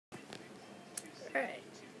Alright,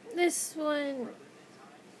 this one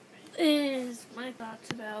is my thoughts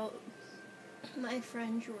about my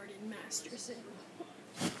friend Jordan Masterson.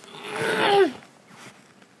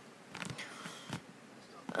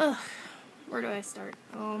 Where do I start?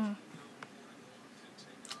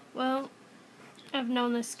 Well, I've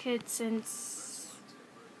known this kid since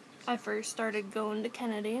I first started going to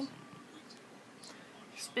Kennedy.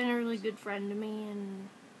 He's been a really good friend to me, and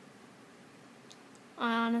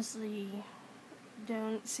I honestly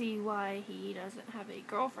don't see why he doesn't have a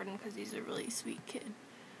girlfriend, because he's a really sweet kid.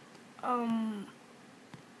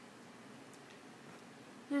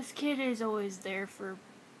 This kid is always there for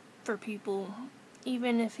people.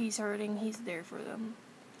 Even if he's hurting, he's there for them.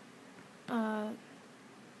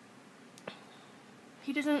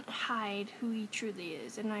 He doesn't hide who he truly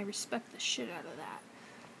is, and I respect the shit out of that.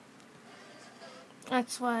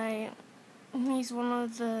 That's why he's one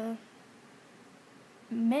of the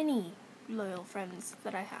many loyal friends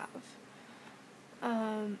that I have.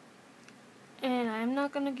 And I'm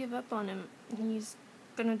not gonna give up on him. He's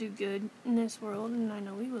gonna do good in this world, and I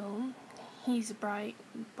know he will. He's a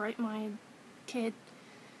bright-minded kid.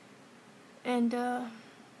 And,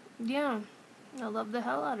 yeah, I love the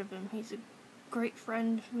hell out of him. He's a great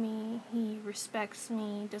friend to me. He respects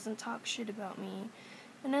me, doesn't talk shit about me,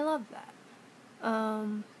 and I love that.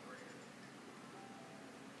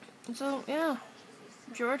 So, yeah,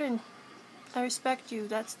 Jordan, I respect you.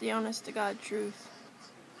 That's the honest to God truth.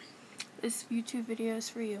 This YouTube video is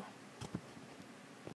for you.